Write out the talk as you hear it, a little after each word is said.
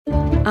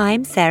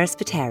I'm Sarah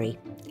Spiteri,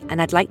 and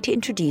I'd like to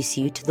introduce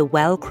you to The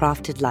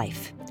Well-Crafted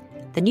Life,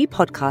 the new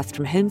podcast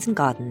from Homes &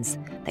 Gardens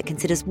that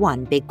considers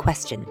one big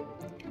question.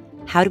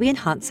 How do we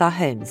enhance our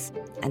homes,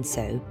 and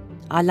so,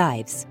 our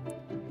lives?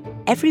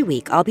 Every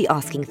week I'll be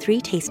asking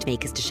 3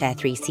 tastemakers to share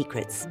 3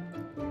 secrets.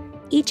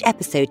 Each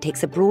episode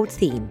takes a broad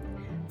theme,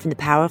 from the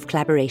power of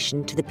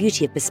collaboration to the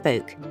beauty of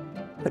bespoke,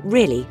 but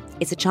really,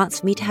 it's a chance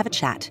for me to have a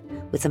chat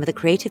with some of the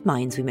creative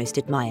minds we most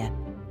admire.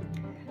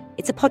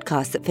 It's a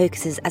podcast that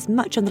focuses as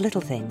much on the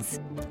little things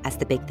as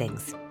the big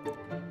things,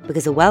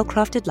 because a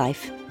well-crafted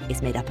life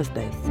is made up of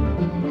both.